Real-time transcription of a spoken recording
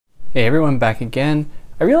Hey everyone, back again.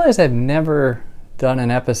 I realize I've never done an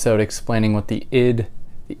episode explaining what the id,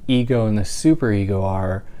 the ego, and the superego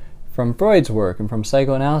are from Freud's work and from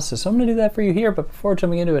psychoanalysis, so I'm going to do that for you here. But before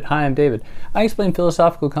jumping into it, hi, I'm David. I explain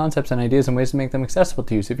philosophical concepts and ideas and ways to make them accessible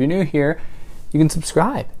to you. So if you're new here, you can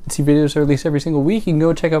subscribe and see videos released every single week. You can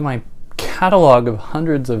go check out my catalog of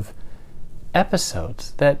hundreds of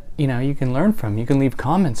episodes that you can learn from. You can leave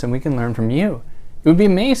comments and we can learn from you. It would be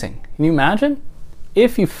amazing. Can you imagine?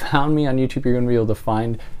 If you found me on YouTube, you're going to be able to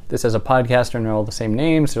find this as a podcast and they're all the same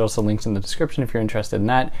names. There's also links in the description if you're interested in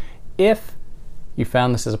that. If you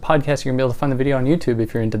found this as a podcast, you're going to be able to find the video on YouTube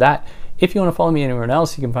if you're into that. If you want to follow me anywhere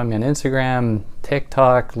else, you can find me on Instagram,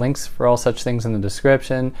 TikTok, links for all such things in the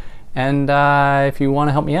description. And if you want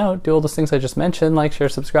to help me out, do all those things I just mentioned, like, share,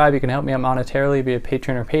 subscribe. You can help me out monetarily via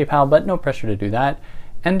Patreon or PayPal, but no pressure to do that.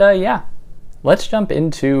 And yeah, let's jump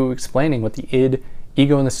into explaining what the id,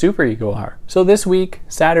 ego, and the superego are. So this week,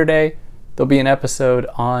 Saturday, there'll be an episode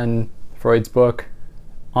on Freud's book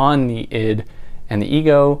on the id and the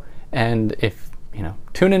ego. And if,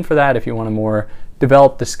 tune in for that if you want a more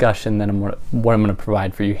developed discussion than what I'm going to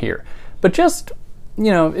provide for you here. But just,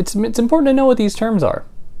 it's important to know what these terms are.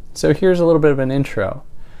 So here's a little bit of an intro.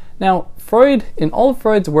 Now, Freud, in all of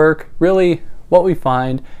Freud's work, really what we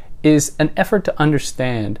find is an effort to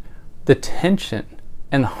understand the tension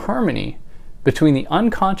and the harmony between the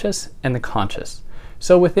unconscious and the conscious.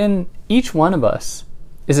 So within each one of us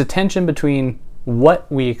is a tension between what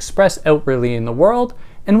we express outwardly in the world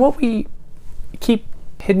and what we keep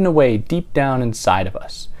hidden away deep down inside of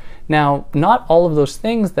us. Now, not all of those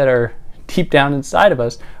things that are deep down inside of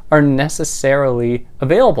us are necessarily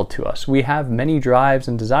available to us. We have many drives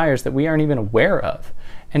and desires that we aren't even aware of.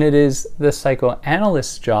 And it is the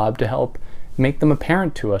psychoanalyst's job to help make them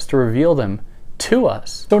apparent to us, to reveal them to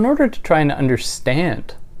us. So in order to try and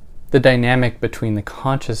understand the dynamic between the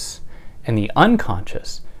conscious and the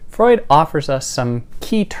unconscious, Freud offers us some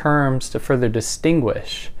key terms to further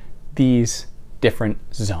distinguish these different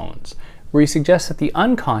zones, where he suggests that the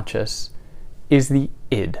unconscious is the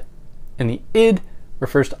id. And the id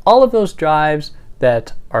refers to all of those drives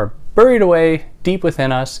that are buried away deep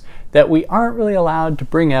within us that we aren't really allowed to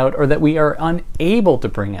bring out, or that we are unable to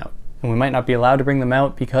bring out. And we might not be allowed to bring them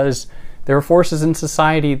out because there are forces in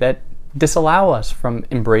society that disallow us from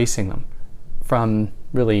embracing them, from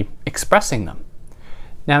really expressing them.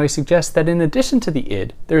 Now he suggests that in addition to the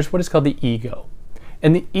id, there's what is called the ego.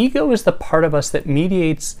 And the ego is the part of us that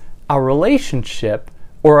mediates our relationship,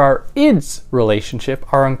 or our id's relationship,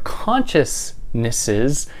 our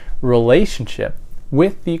unconsciousness's relationship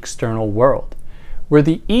with the external world, where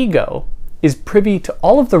the ego is privy to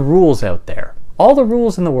all of the rules out there, all the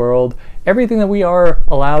rules in the world, everything that we are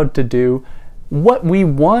allowed to do, what we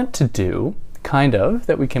want to do,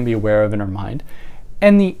 that we can be aware of in our mind.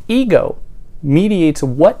 And the ego mediates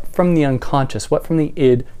what from the unconscious, what from the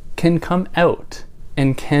id can come out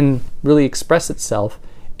and can really express itself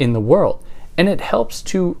in the world. And it helps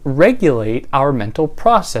to regulate our mental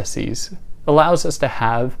processes, allows us to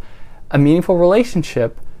have a meaningful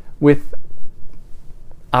relationship with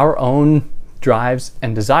our own drives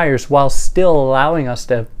and desires while still allowing us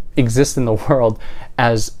to exist in the world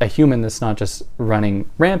as a human that's not just running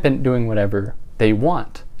rampant, doing whatever they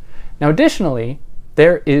want. Now, additionally,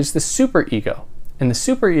 there is the superego. And the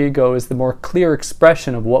superego is the more clear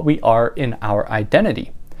expression of what we are in our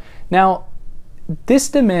identity. Now, this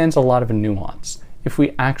demands a lot of nuance if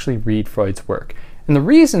we actually read Freud's work. And the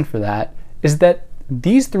reason for that is that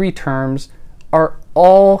these three terms are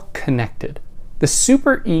all connected. The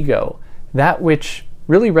superego, that which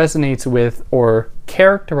really resonates with or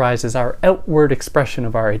characterizes our outward expression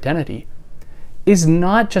of our identity, is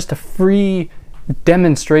not just a free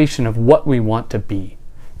demonstration of what we want to be.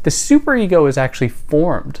 The superego is actually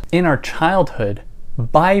formed in our childhood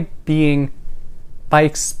by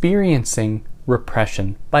experiencing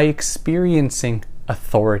repression, by experiencing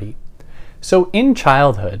authority. So in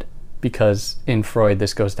childhood, because in Freud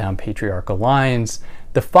this goes down patriarchal lines,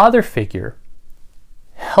 the father figure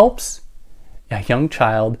helps a young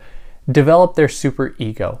child develop their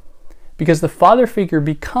superego, because the father figure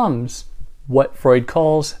becomes what Freud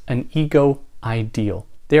calls an ego ideal.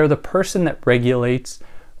 They are the person that regulates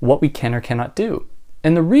what we can or cannot do.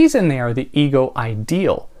 And the reason they are the ego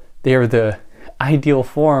ideal, they are the ideal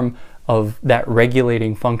form of that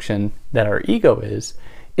regulating function that our ego is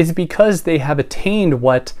because they have attained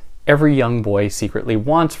what every young boy secretly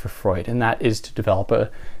wants for Freud, and that is to develop a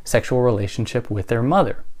sexual relationship with their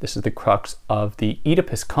mother. This is the crux of the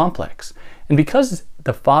Oedipus complex. And because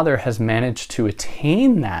the father has managed to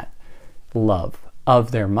attain that love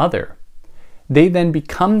of their mother, they then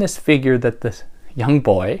become this figure that the young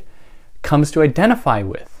boy comes to identify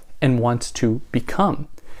with and wants to become.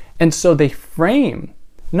 And so they frame,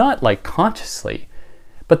 not like consciously,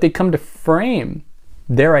 but they come to frame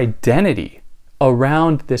their identity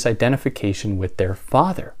around this identification with their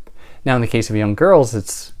father. Now, in the case of young girls,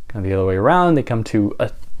 it's kind of the other way around. They come to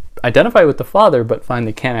identify with the father, but find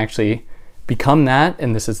they can't actually become that.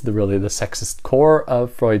 And this is really the sexist core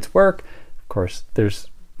of Freud's work. Of course, there's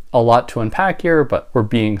a lot to unpack here, but we're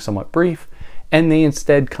being somewhat brief. And they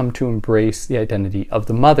instead come to embrace the identity of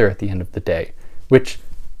the mother at the end of the day, which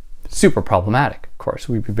is super problematic, of course.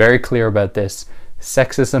 We'd be very clear about this.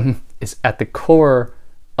 Sexism is at the core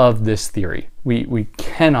of this theory. We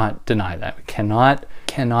cannot deny that. We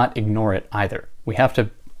cannot ignore it either. We have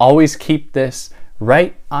to always keep this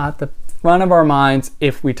right at the front of our minds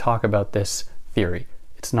if we talk about this theory.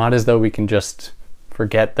 It's not as though we can just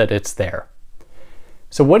forget that it's there.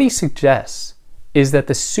 So what he suggests is that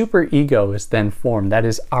the superego is then formed. That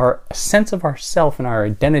is, our sense of ourself and our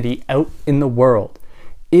identity out in the world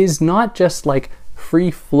is not just like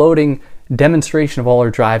free-floating demonstration of all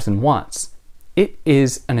our drives and wants. It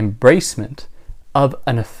is an embracement of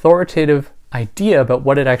an authoritative idea about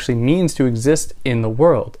what it actually means to exist in the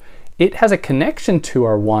world. It has a connection to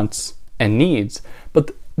our wants and needs,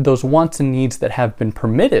 but those wants and needs that have been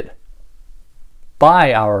permitted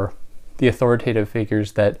by the authoritative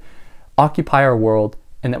figures that occupy our world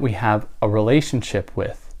and that we have a relationship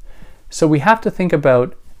with. So we have to think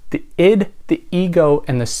about the id, the ego,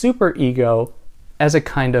 and the superego as a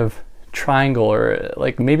kind of triangle, or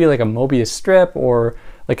maybe like a Mobius strip, or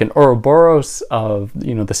like an Ouroboros of,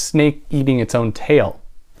 the snake eating its own tail,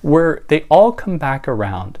 where they all come back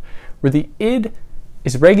around, where the id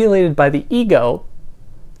is regulated by the ego,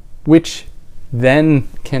 which then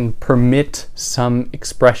can permit some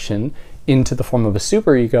expression into the form of a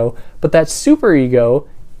superego, but that superego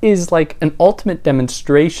is like an ultimate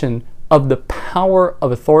demonstration of the power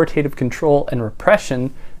of authoritative control and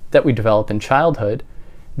repression that we develop in childhood,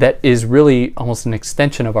 that is really almost an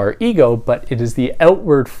extension of our ego, but it is the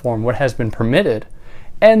outward form, what has been permitted,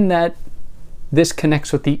 and that this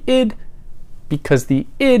connects with the id, because the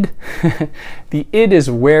id the id is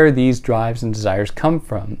where these drives and desires come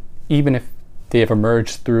from, even if they have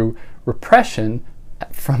emerged through repression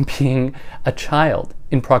from being a child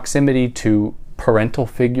in proximity to parental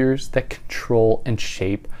figures that control and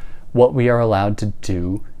shape what we are allowed to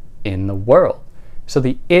do in the world. So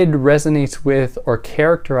the id resonates with or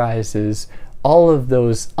characterizes all of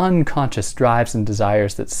those unconscious drives and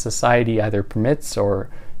desires that society either permits or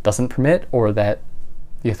doesn't permit, or that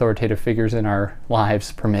the authoritative figures in our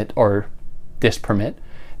lives permit or dispermit.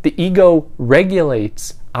 The ego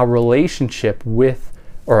regulates our relationship with,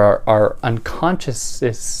 or our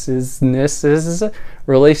unconsciousness's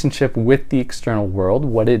relationship with the external world,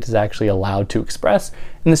 what it is actually allowed to express.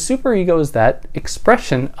 And the superego is that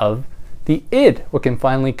expression of the id, what can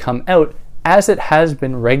finally come out as it has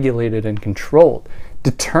been regulated and controlled,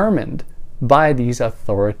 determined by these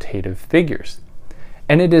authoritative figures.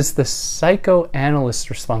 And it is the psychoanalyst's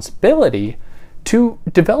responsibility to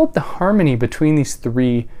develop the harmony between these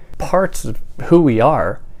three parts of who we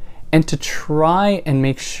are, and to try and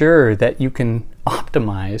make sure that you can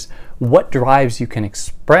optimize what drives you can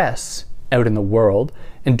express out in the world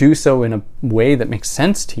and do so in a way that makes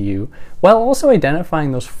sense to you, while also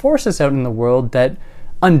identifying those forces out in the world that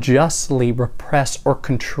unjustly repress or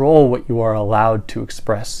control what you are allowed to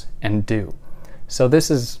express and do. So this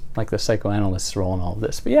is like the psychoanalyst's role in all of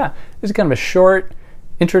this. But yeah, this is kind of a short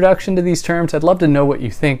introduction to these terms. I'd love to know what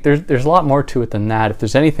you think. There's a lot more to it than that. If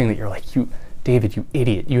there's anything that you're like, David, you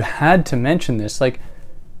idiot, you had to mention this,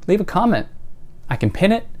 leave a comment. I can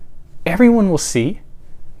pin it. Everyone will see.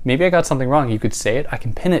 Maybe I got something wrong. You could say it. I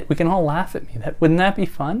can pin it. We can all laugh at me. Wouldn't that be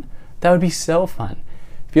fun? That would be so fun.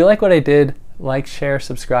 If you like what I did, like, share,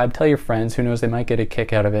 subscribe, tell your friends. Who knows, they might get a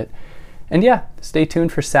kick out of it. And yeah, stay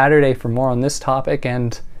tuned for Saturday for more on this topic,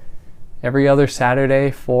 and every other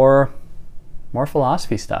Saturday for more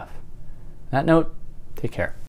philosophy stuff. On that note, take care.